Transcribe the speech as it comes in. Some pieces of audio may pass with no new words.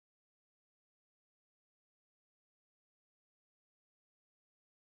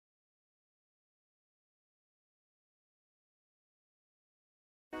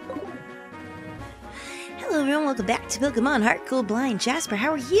everyone, welcome back to Pokemon HeartGold Blind. Jasper,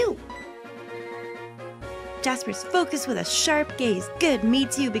 how are you? Jasper's focused with a sharp gaze. Good, me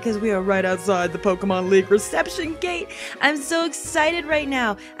too, because we are right outside the Pokemon League reception gate. I'm so excited right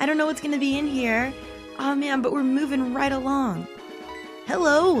now. I don't know what's going to be in here. Oh man, but we're moving right along.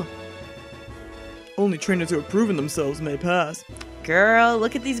 Hello. Only trainers who have proven themselves may pass. Girl,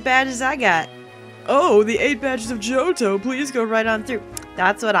 look at these badges I got. Oh, the 8 badges of Johto. Please go right on through.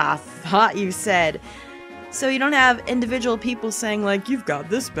 That's what I thought you said. So you don't have individual people saying like, you've got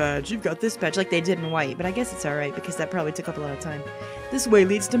this badge, like they did in White, but I guess it's alright because that probably took up a lot of time. This way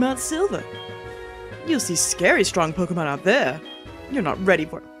leads to Mount Silver. You'll see scary strong Pokemon out there. You're not ready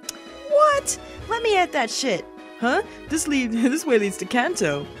for it. What? Let me at that shit. Huh? This way leads to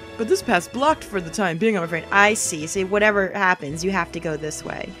Kanto, but this path's blocked for the time being, I'm afraid. I see. See, whatever happens, you have to go this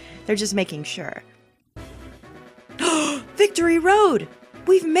way. They're just making sure. Victory Road!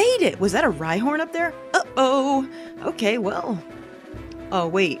 We've made it! Was that a Rhyhorn up there? Uh-oh! Okay, well. Oh,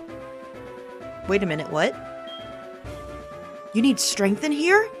 wait. Wait a minute, what? You need strength in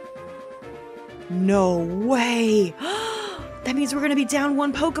here? No way! That means we're gonna be down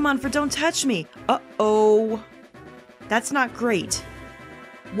 1 Pokemon for Don't Touch Me! Uh-oh! That's not great.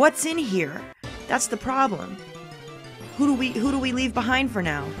 What's in here? That's the problem. Who do we leave behind for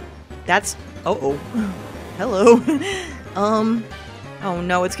now? That's... Uh-oh. Hello. Oh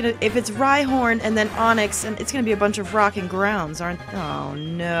no, it's gonna... If it's Rhyhorn and then Onix, and it's gonna be a bunch of rock and grounds, aren't... Oh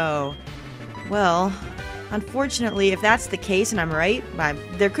no. Well, unfortunately, if that's the case and I'm right,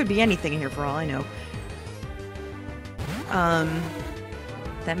 there could be anything in here for all I know.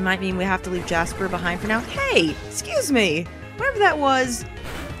 That might mean we have to leave Jasper behind for now. Hey! Excuse me! Whatever that was,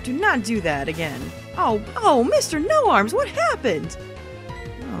 do not do that again. Oh, Mr. No Arms, what happened?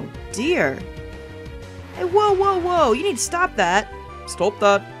 Oh dear. Hey, whoa, you need to stop that. Stop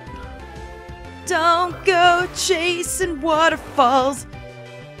that. Don't go chasing waterfalls.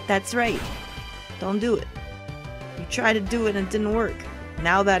 That's right. Don't do it. You tried to do it and it didn't work.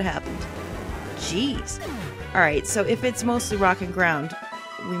 Now that happened. Jeez. Alright, so if it's mostly rock and ground,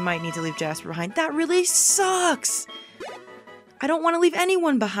 we might need to leave Jasper behind. That really sucks! I don't want to leave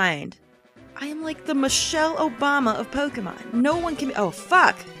anyone behind. I am like the Michelle Obama of Pokemon. No one can be- Oh,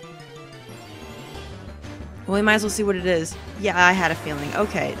 fuck! Well, we might as well see what it is. Yeah, I had a feeling.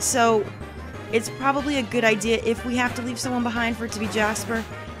 Okay, so it's probably a good idea if we have to leave someone behind for it to be Jasper.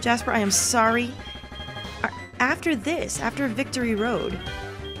 Jasper, I am sorry. After this, after Victory Road,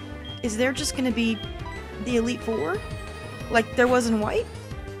 is there just going to be the Elite Four? Like there was in White?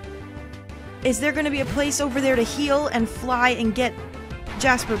 Is there going to be a place over there to heal and fly and get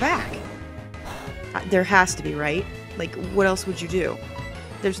Jasper back? There has to be, right? Like, what else would you do?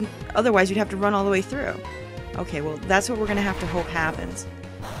 Otherwise, you'd have to run all the way through. Okay, well, that's what we're gonna have to hope happens.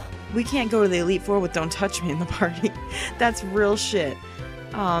 We can't go to the Elite Four with Don't Touch Me in the party. That's real shit.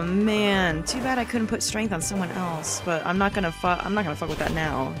 Oh man, too bad I couldn't put strength on someone else. But I'm not gonna fuck with that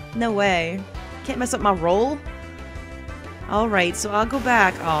now. No way. Can't mess up my roll. All right, so I'll go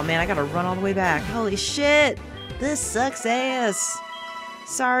back. Oh man, I gotta run all the way back. Holy shit, this sucks ass.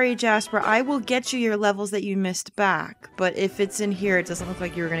 Sorry, Jasper. I will get you your levels that you missed back. But if it's in here, it doesn't look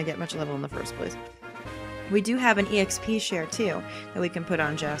like you were gonna get much level in the first place. We do have an EXP share, too, that we can put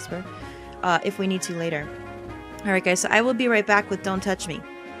on Jasper, if we need to later. Alright, guys, so I will be right back with Don't Touch Me.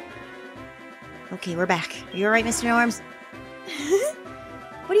 Okay, we're back. Are you alright, Mr. No Arms?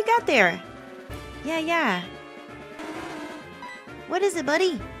 What do you got there? Yeah. What is it,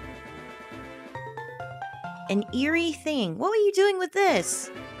 buddy? An eerie thing. What were you doing with this?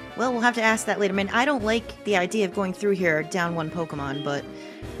 Well, we'll have to ask that later. Man, I don't like the idea of going through here down 1 Pokemon, but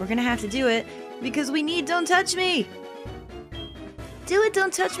we're gonna have to do it. Because we need Don't Touch Me! Do it,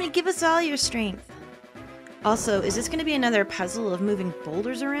 Don't Touch Me! Give us all your strength! Also, is this going to be another puzzle of moving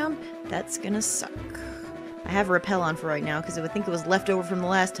boulders around? That's gonna suck. I have a repel on for right now, because I would think it was left over from the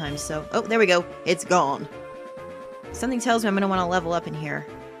last time, so... Oh, there we go! It's gone! Something tells me I'm going to want to level up in here.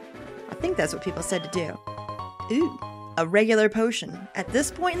 I think that's what people said to do. Ooh, a regular potion. At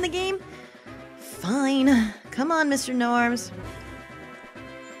this point in the game? Fine. Come on, Mr. No Arms.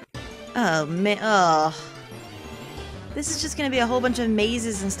 Oh, man. Oh. This is just gonna be a whole bunch of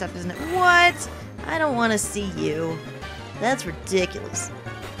mazes and stuff, isn't it? What? I don't want to see you. That's ridiculous.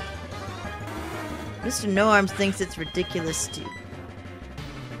 Mr. No Arms thinks it's ridiculous, too.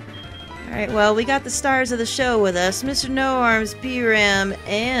 Alright, well, we got the stars of the show with us. Mr. No Arms, P-Ram,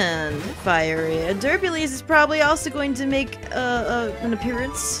 and Fiery. Derpulese is probably also going to make an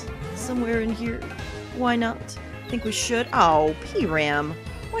appearance somewhere in here. Why not? I think we should. Oh, P-Ram.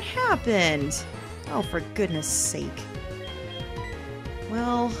 What happened? Oh, for goodness sake.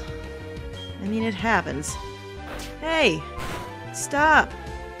 Well, I mean, it happens. Hey! Stop!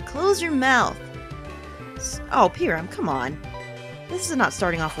 Close your mouth! Oh, Piram, come on. This is not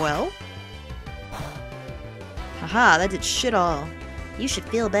starting off well. Haha, that did shit all. You should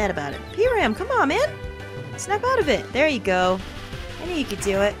feel bad about it. Piram, come on, man! Snap out of it! There you go. I knew you could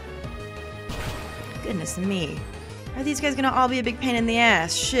do it. Goodness me. Are these guys gonna all be a big pain in the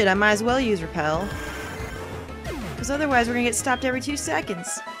ass? Shit, I might as well use Repel. Because otherwise we're gonna get stopped every 2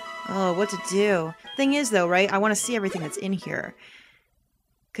 seconds. Oh, what to do? Thing is, though, right? I want to see everything that's in here.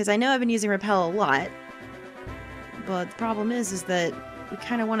 Because I know I've been using Repel a lot. But the problem is that we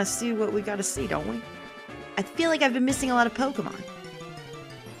kind of want to see what we gotta see, don't we? I feel like I've been missing a lot of Pokemon.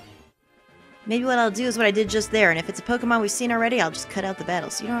 Maybe what I'll do is what I did just there, and if it's a Pokemon we've seen already, I'll just cut out the battle,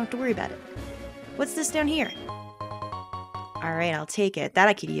 so you don't have to worry about it. What's this down here? Alright, I'll take it. That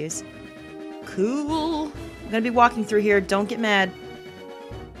I could use. Cool. I'm gonna be walking through here, don't get mad.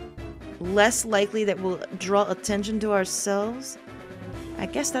 Less likely that we'll draw attention to ourselves. I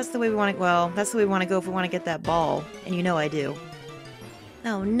guess that's the way we want to, well, that's the way we want to go if we want to get that ball. And you know I do.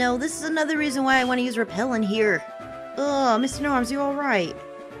 Oh no, this is another reason why I want to use Repel in here. Ugh, Mr. Norms, you alright?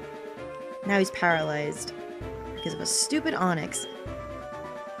 Now he's paralyzed. Because of a stupid Onix.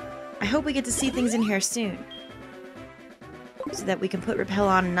 I hope we get to see things in here soon. So that we can put Repel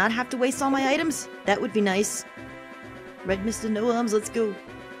on and not have to waste all my items. That would be nice. Right, Mr. No Arms, let's go.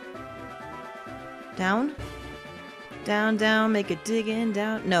 Down? Down, down, make a dig in,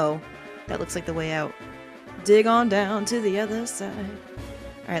 down. No, that looks like the way out. Dig on down to the other side.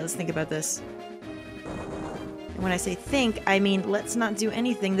 Alright, let's think about this. And when I say think, I mean let's not do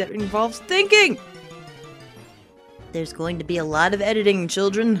anything that involves thinking! There's going to be a lot of editing,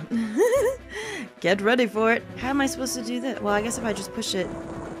 children. Get ready for it. How am I supposed to do that? Well, I guess if I just push it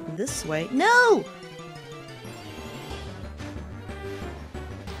this way. No!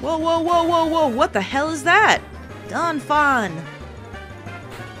 Whoa, whoa, whoa, whoa, whoa! What the hell is that? Donphan!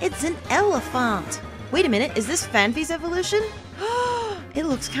 It's an elephant! Wait a minute, is this Fanfi's evolution? It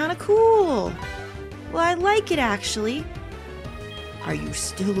looks kinda cool! Well, I like it, actually. Are you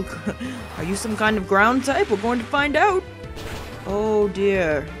still... Are you some kind of ground type? We're going to find out! Oh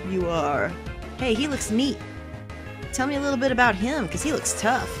dear, you are. Hey, he looks neat. Tell me a little bit about him, because he looks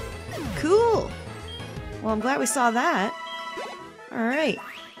tough. Cool! Well, I'm glad we saw that. Alright.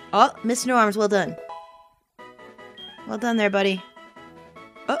 Oh, Mr. Norms, well done. Well done there, buddy.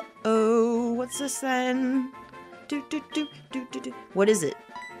 Uh-oh, what's this then? What is it?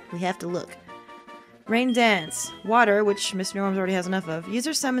 We have to look. Rain Dance. Water, which Mr. Norms already has enough of.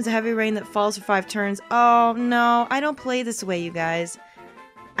 User summons a heavy rain that falls for 5 turns. Oh, no, I don't play this way, you guys.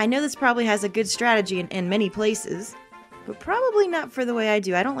 I know this probably has a good strategy in many places, but probably not for the way I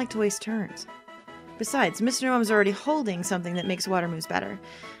do. I don't like to waste turns. Besides, Mr. Norm's already holding something that makes water moves better.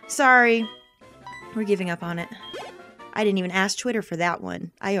 Sorry. We're giving up on it. I didn't even ask Twitter for that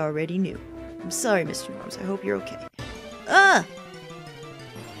one. I already knew. I'm sorry, Mr. Norms. I hope you're okay. Ugh!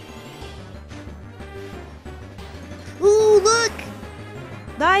 Ooh, look!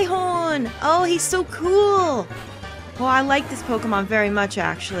 Rhyhorn! Oh, he's so cool! Well, I like this Pokemon very much,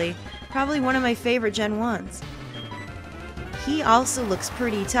 actually. Probably one of my favorite Gen 1s. He also looks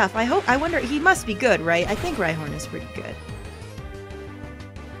pretty tough. I wonder, he must be good, right? I think Rhyhorn is pretty good.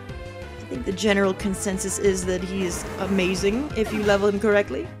 I think the general consensus is that he is amazing if you level him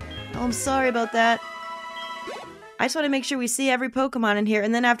correctly. Oh, I'm sorry about that. I just want to make sure we see every Pokemon in here,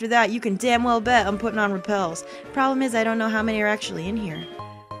 and then after that, you can damn well bet I'm putting on Repels. Problem is, I don't know how many are actually in here.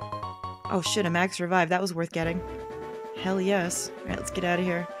 Oh shit, a Max Revive. That was worth getting. Hell yes. Alright, let's get out of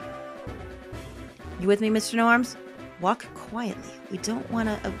here. You with me, Mr. Norms? Walk quietly. We don't want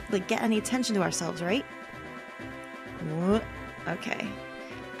to, like, get any attention to ourselves, right? Okay.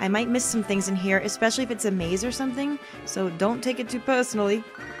 I might miss some things in here, especially if it's a maze or something, so don't take it too personally.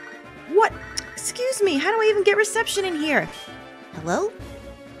 What? Excuse me, how do I even get reception in here? Hello?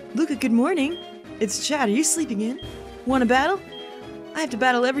 Luca, good morning. It's Chad, are you sleeping in? Want a battle? I have to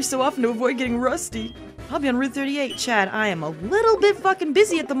battle every so often to avoid getting rusty. I'll be on Route 38, Chad. I am a little bit fucking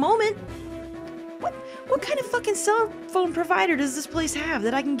busy at the moment. What kind of fucking cell phone provider does this place have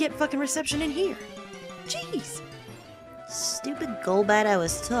that I can get fucking reception in here? Jeez. Stupid Golbat, I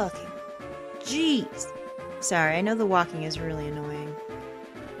was talking. Jeez. Sorry, I know the walking is really annoying.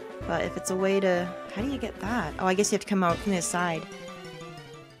 But if it's a way to... How do you get that? Oh, I guess you have to come out from the side.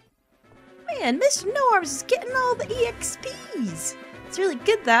 Man, Mr. Norms is getting all the EXPs. It's really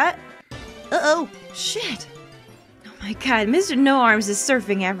good, that. Uh-oh. Shit. Oh my god, Mr. No Arms is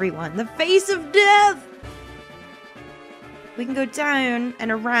surfing everyone. The face of death! We can go down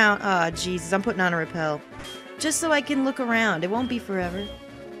and around. Oh, Jesus, I'm putting on a repel. Just so I can look around. It won't be forever.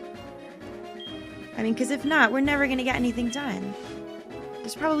 I mean, because if not, we're never going to get anything done.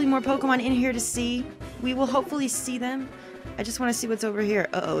 There's probably more Pokemon in here to see. We will hopefully see them. I just want to see what's over here.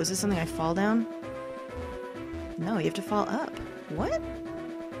 Uh-oh, is this something I fall down? No, you have to fall up. What?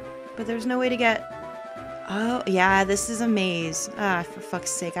 But there's no way to get... Oh, yeah, this is a maze. Ah, for fuck's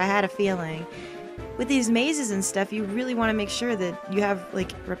sake, I had a feeling. With these mazes and stuff, you really want to make sure that you have,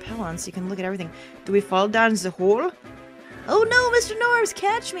 like, repellent so you can look at everything. Do we fall down the hole? Oh no, Mr. Norms,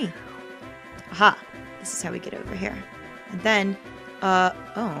 catch me! Aha! This is how we get over here. And then,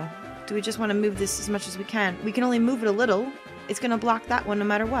 oh. Do we just want to move this as much as we can? We can only move it a little. It's gonna block that one no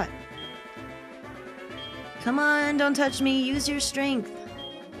matter what. Come on, don't touch me. Use your strength.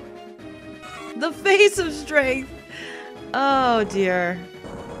 The face of strength! Oh, dear.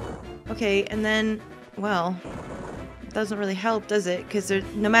 Okay, and then, well, it doesn't really help, does it? Because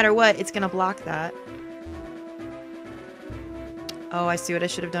no matter what, it's gonna block that. Oh, I see what I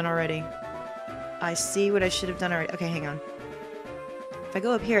should have done already. I see what I should have done already. Okay, hang on. If I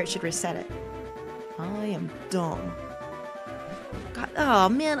go up here, it should reset it. I am dumb. God, oh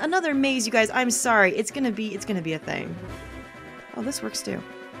man, another maze, you guys. I'm sorry. It's gonna be a thing. Oh, this works too.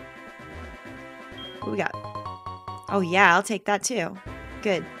 What we got? Oh yeah, I'll take that too.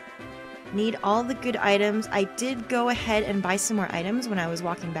 Good. Need all the good items. I did go ahead and buy some more items when I was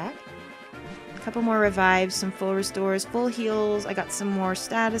walking back. A couple more revives, some full restores, full heals. I got some more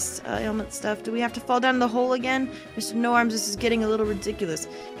status ailment stuff. Do we have to fall down the hole again? Mr. No Arms, this is getting a little ridiculous.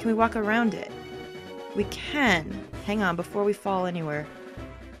 Can we walk around it? We can. Hang on, before we fall anywhere.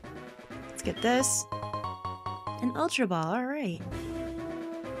 Let's get this. An Ultra Ball, alright.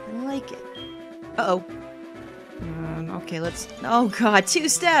 I like it. Uh-oh. Okay, let's... Oh god, 2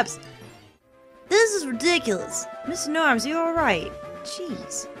 steps! This is ridiculous. Mr. No Arms, you alright?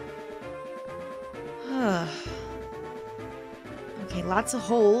 Jeez. Okay, lots of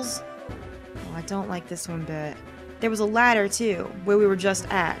holes. Oh, I don't like this one bit. There was a ladder, too, where we were just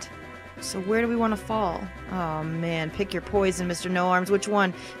at. So where do we want to fall? Oh, man. Pick your poison, Mr. No Arms. Which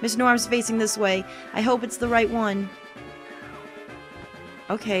one? Mr. No Arms facing this way. I hope it's the right one.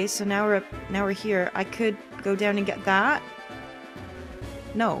 Okay, so now we're here. I could go down and get that.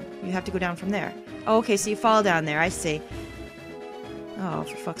 No, you have to go down from there. Oh, okay, so you fall down there. I see. Oh,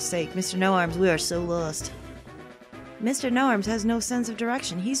 for fuck's sake. Mr. No Arms, we are so lost. Mr. No Arms has no sense of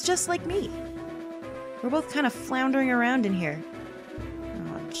direction. He's just like me. We're both kind of floundering around in here.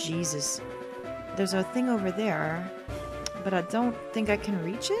 Oh, Jesus. There's a thing over there, but I don't think I can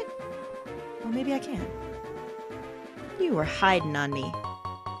reach it? Well, maybe I can. You were hiding on me.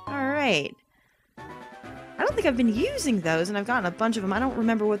 Alright. I don't think I've been using those, and I've gotten a bunch of them. I don't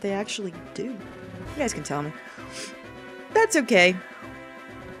remember what they actually do. You guys can tell me. That's okay.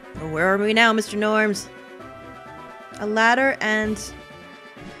 Well, where are we now, Mr. No Arms? A ladder and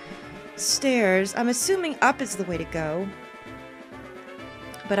stairs. I'm assuming up is the way to go.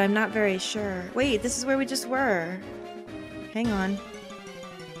 But I'm not very sure. Wait, this is where we just were. Hang on.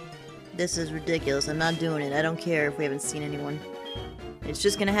 This is ridiculous. I'm not doing it. I don't care if we haven't seen anyone. It's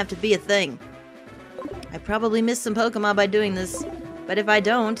just gonna have to be a thing. I probably missed some Pokemon by doing this. But if I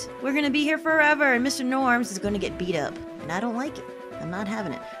don't, we're gonna be here forever, and Mr. No Arms is gonna get beat up. And I don't like it. I'm not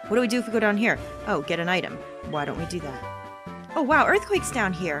having it. What do we do if we go down here? Oh, get an item. Why don't we do that? Oh, wow, Earthquake's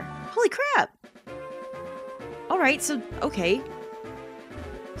down here. Holy crap! Alright, so, okay.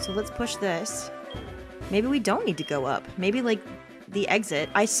 So let's push this. Maybe we don't need to go up. Maybe, like, the exit.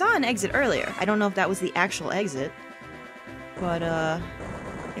 I saw an exit earlier. I don't know if that was the actual exit. But,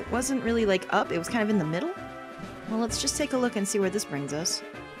 it wasn't really, like, up. It was kind of in the middle. Well, let's just take a look and see where this brings us.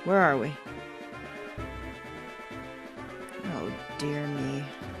 Where are we? Oh, dear me.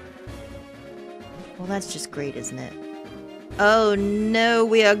 Well, that's just great, isn't it? Oh, no,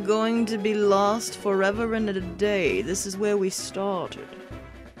 we are going to be lost forever and a day. This is where we started.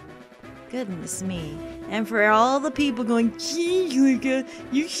 Goodness me. And for all the people going, gee, Luca,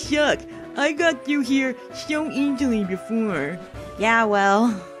 you suck. I got you here so easily before. Yeah,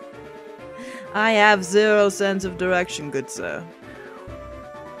 well... I have 0 sense of direction, good sir.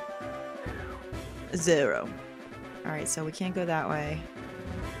 0. Alright, so we can't go that way.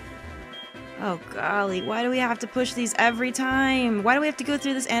 Oh, golly. Why do we have to push these every time? Why do we have to go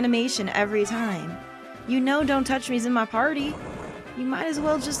through this animation every time? You know Don't Touch Me's in my party. You might as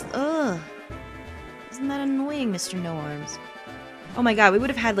well just... Ugh. Isn't that annoying, Mr. No Arms? Oh my god, we would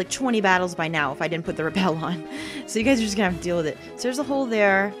have had like 20 battles by now if I didn't put the repel on. So you guys are just gonna have to deal with it. So there's a hole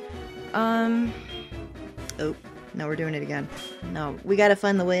there. Oh, no, we're doing it again. No, we gotta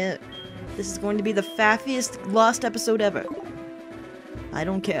find the way out. This is going to be the faffiest lost episode ever. I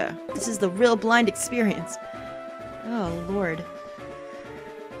don't care. This is the real blind experience. Oh, Lord.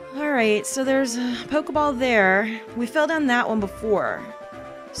 Alright, so there's a Pokeball there. We fell down that one before.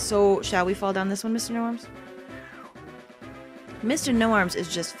 So, shall we fall down this one, Mr. No-Arms? Mr. No-Arms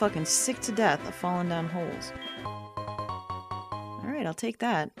is just fucking sick to death of falling down holes. Alright, I'll take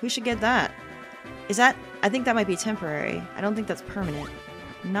that. Who should get that? Is that... I think that might be temporary. I don't think that's permanent.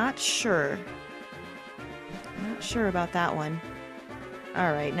 Not sure. Not sure about that one.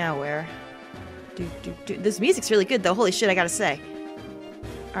 Alright, now where? This music's really good though, holy shit, I gotta say.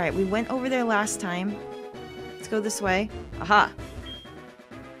 Alright, we went over there last time. Let's go this way. Aha!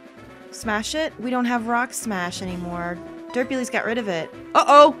 Smash it? We don't have Rock Smash anymore. Derpylee's got rid of it.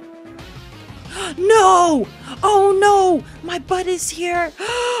 Uh-oh! No! Oh no! My butt is here!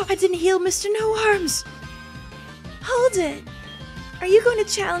 I didn't heal Mr. No-Arms! Hold it! Are you going to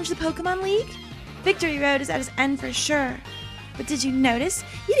challenge the Pokemon League? Victory Road is at its end for sure. But did you notice?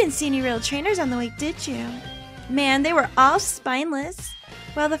 You didn't see any real trainers on the way, did you? Man, they were all spineless.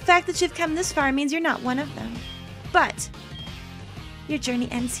 Well, the fact that you've come this far means you're not one of them. But your journey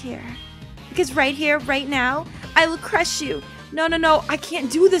ends here. Because right here, right now, I will crush you. No, no, no, I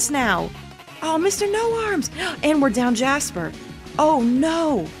can't do this now. Oh, Mr. No-Arms. And we're down Jasper. Oh,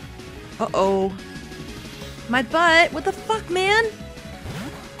 no. Uh-oh. My butt. What the fuck, man?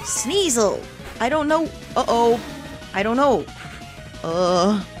 Sneasel. I don't know. Uh-oh. I don't know.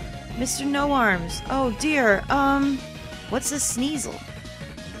 Mr. No-Arms. Oh, dear. What's this Sneasel?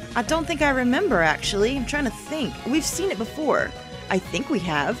 I don't think I remember, actually. I'm trying to think. We've seen it before. I think we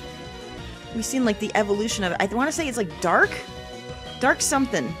have. We've seen, like, the evolution of it. I want to say it's, like, dark? Dark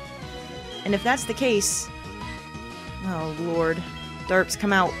something. And if that's the case... Oh, Lord. Derps,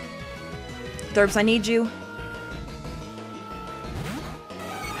 come out. Derps, I need you.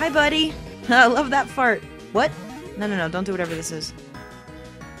 Hi, buddy. I love that fart. What? No, no, no. Don't do whatever this is.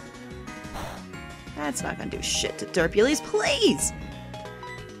 That's not gonna do shit to Derpules, please!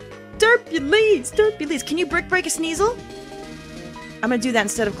 Derpules! Derpules! Can you brick break a Sneasel? I'm gonna do that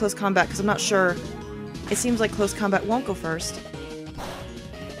instead of close combat, because I'm not sure. It seems like close combat won't go first.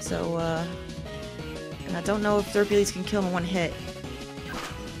 So, and I don't know if Derpules can kill him in one hit.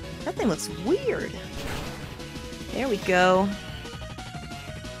 That thing looks weird. There we go.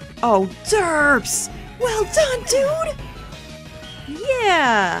 Oh, Derps! Well done, dude!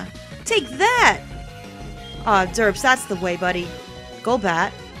 Yeah! Take that! Aw, Derps, that's the way, buddy.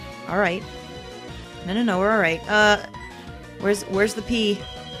 Golbat. Alright. No, no, no, we're alright. Where's the pee?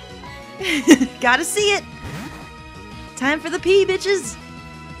 Gotta see it! Time for the pee, bitches!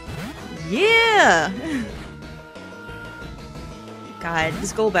 Yeah! God,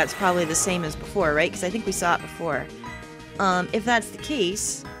 this Golbat's probably the same as before, right? Because I think we saw it before. If that's the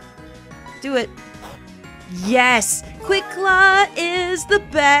case... Do it. Yes! Quick Claw is the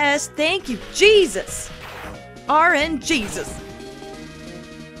best! Thank you, Jesus! RN Jesus!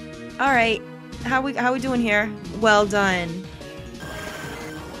 Alright. How we doing here? Well done.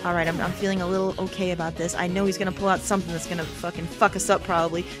 Alright, I'm feeling a little okay about this. I know he's gonna pull out something that's gonna fucking fuck us up,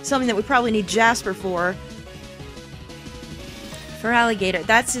 probably. Something that we probably need Jasper for. For Alligator.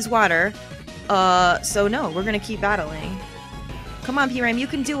 That's his water. So no, we're gonna keep battling. Come on, P-Ram, you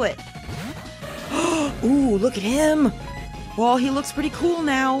can do it. Ooh, look at him! Well, he looks pretty cool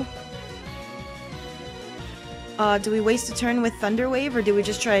now. Do we waste a turn with Thunder Wave, or do we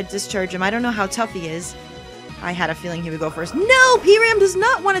just try to discharge him? I don't know how tough he is. I had a feeling he would go first. No! P-Ram does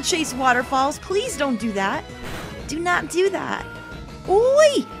not want to chase waterfalls. Please don't do that. Do not do that.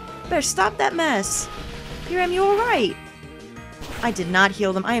 Oi! Better stop that mess. P-Ram, you alright? I did not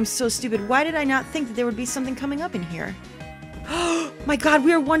heal them. I am so stupid. Why did I not think that there would be something coming up in here? My god,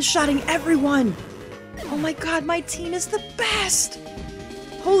 we are one-shotting everyone! Oh my god, my team is the best!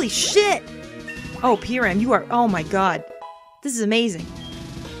 Holy shit! Oh, P-Ram, you are... Oh my god. This is amazing.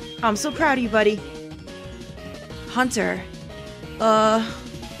 Oh, I'm so proud of you, buddy. Hunter. I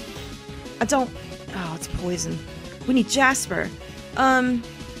don't... Oh, it's poison. We need Jasper. No,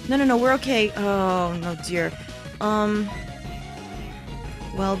 no, no, we're okay. Oh, no, dear. Well,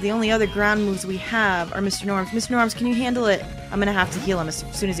 the only other ground moves we have are Mr. No-Arms. Mr. No-Arms, can you handle it? I'm gonna have to heal him as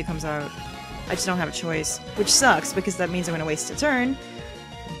soon as he comes out. I just don't have a choice. Which sucks, because that means I'm gonna waste a turn.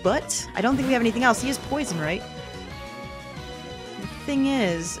 But, I don't think we have anything else. He is poison, right? The thing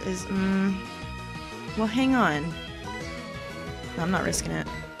is... Well, hang on. No, I'm not risking it.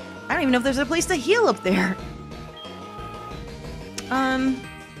 I don't even know if there's a place to heal up there.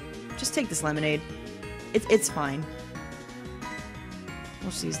 Just take this lemonade. It's fine. We'll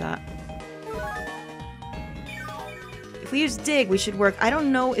just use that. If we use Dig, we should work. I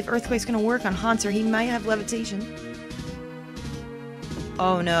don't know if Earthquake's gonna work on Haunter. He might have Levitation.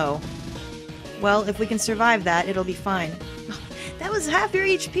 Oh no. Well, if we can survive that, it'll be fine. That That was half your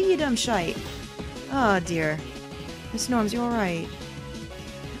HP, you dumb shite. Oh, dear. Miss Norms, you alright?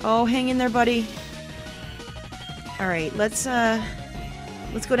 Oh, hang in there, buddy. Alright, let's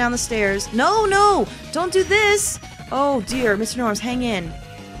go down the stairs. No, no! Don't do this! Oh, dear. Mr. Norms, hang in.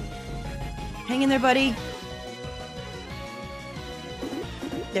 Hang in there, buddy.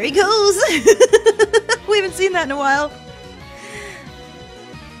 There he goes! We haven't seen that in a while.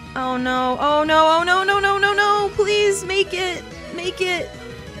 Oh no, oh no, oh no, no, no, no, no! Please, make it! Make it!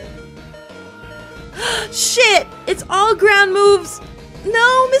 Shit! It's all ground moves!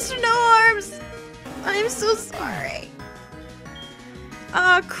 No, Mr. No Arms! I'm so sorry.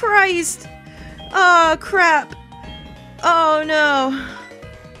 Oh, Christ! Oh, crap! Oh, no.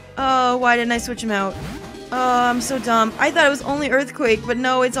 Oh, why didn't I switch him out? Oh, I'm so dumb. I thought it was only Earthquake, but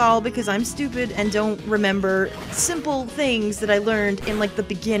no, it's all because I'm stupid and don't remember simple things that I learned in, like, the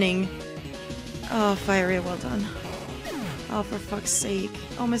beginning. Oh, Fiery, well done. Oh, for fuck's sake.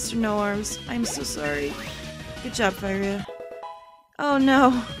 Oh, Mr. No Arms, I'm so sorry. Good job, Fiery. Oh,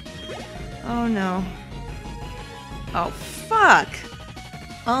 no. Oh, no. Oh, fuck!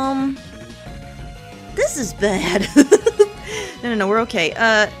 This is bad. No, we're okay.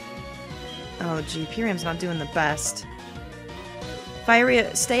 Oh, gee, Pyram's not doing the best. Fiery,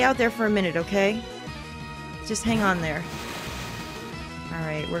 stay out there for a minute, okay? Just hang on there.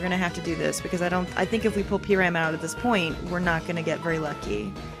 Alright, we're gonna have to do this, because I think if we pull Pyram out at this point, we're not gonna get very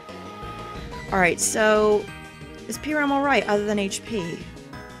lucky. Alright, so... Is Pyram alright, other than HP?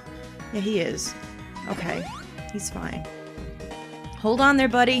 Yeah, he is. Okay, he's fine. Hold on there,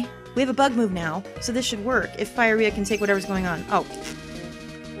 buddy. We have a bug move now, so this should work, if Fieria can take whatever's going on. Oh.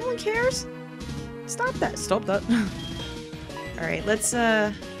 No one cares? Stop that. Stop that. Alright, let's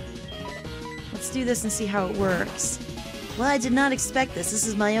do this and see how it works. Well, I did not expect this. This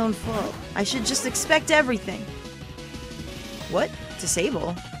is my own fault. I should just expect everything. What?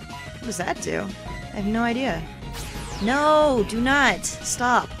 Disable? What does that do? I have no idea. No, do not.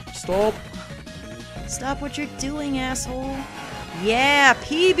 Stop. Stop. Stop what you're doing, asshole. Yeah,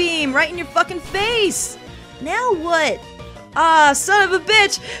 P-beam right in your fucking face. Now what? Ah, son of a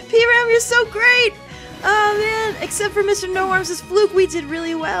bitch. P-Ram, you're so great. Oh, man. Except for Mr. No Arms' fluke, we did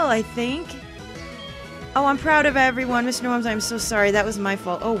really well, I think. Oh, I'm proud of everyone. Mr. No Arms, I'm so sorry. That was my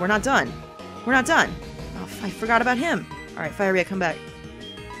fault. Oh, we're not done. We're not done. Oh, I forgot about him. All right, Fieria, come back.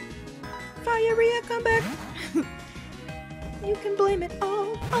 Fieria, come back. You can blame it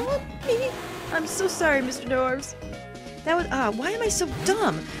all on me. I'm so sorry, Mr. No Arms. That was, why am I so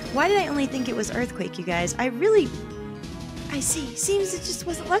dumb? Why did I only think it was Earthquake, you guys? I see. Seems it just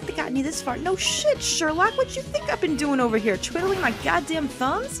wasn't luck that got me this far. No shit, Sherlock. What you think I've been doing over here? Twiddling my goddamn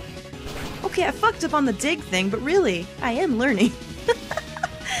thumbs? Okay, I fucked up on the dig thing, but really, I am learning.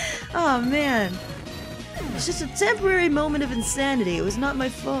 Oh, man. It's just a temporary moment of insanity. It was not my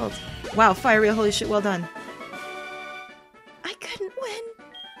fault. Wow, Fiery, holy shit, well done. I couldn't win.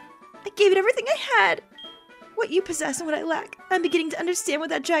 I gave it everything I had. What you possess and what I lack. I'm beginning to understand what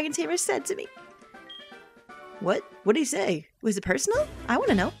that dragon tamer said to me. What? What did he say? Was it personal? I want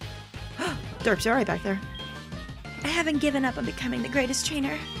to know. Derps, you alright back there? I haven't given up on becoming the greatest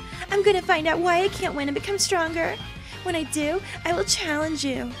trainer. I'm gonna find out why I can't win and become stronger. When I do, I will challenge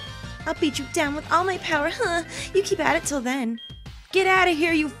you. I'll beat you down with all my power, huh? You keep at it till then. Get out of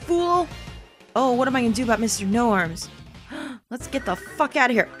here, you fool! Oh, what am I gonna do about Mr. No Arms? Let's get the fuck out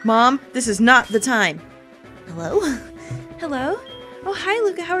of here. Mom, this is not the time. Hello? Hello? Oh, hi,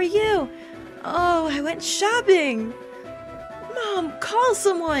 Luca, how are you? Oh, I went shopping. Mom, call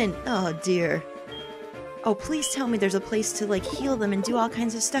someone. Oh, dear. Oh, please tell me there's a place to, like, heal them and do all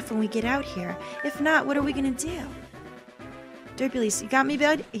kinds of stuff when we get out here. If not, what are we gonna do? Derpules, you got me,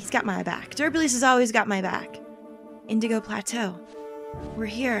 bud? He's got my back. Derpules has always got my back. Indigo Plateau. We're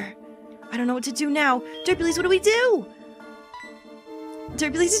here. I don't know what to do now. Derpules, what do we do?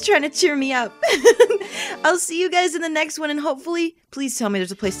 Derpules is trying to cheer me up. I'll see you guys in the next one, and hopefully, please tell me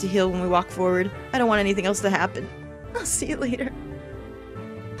there's a place to heal when we walk forward. I don't want anything else to happen. I'll see you later.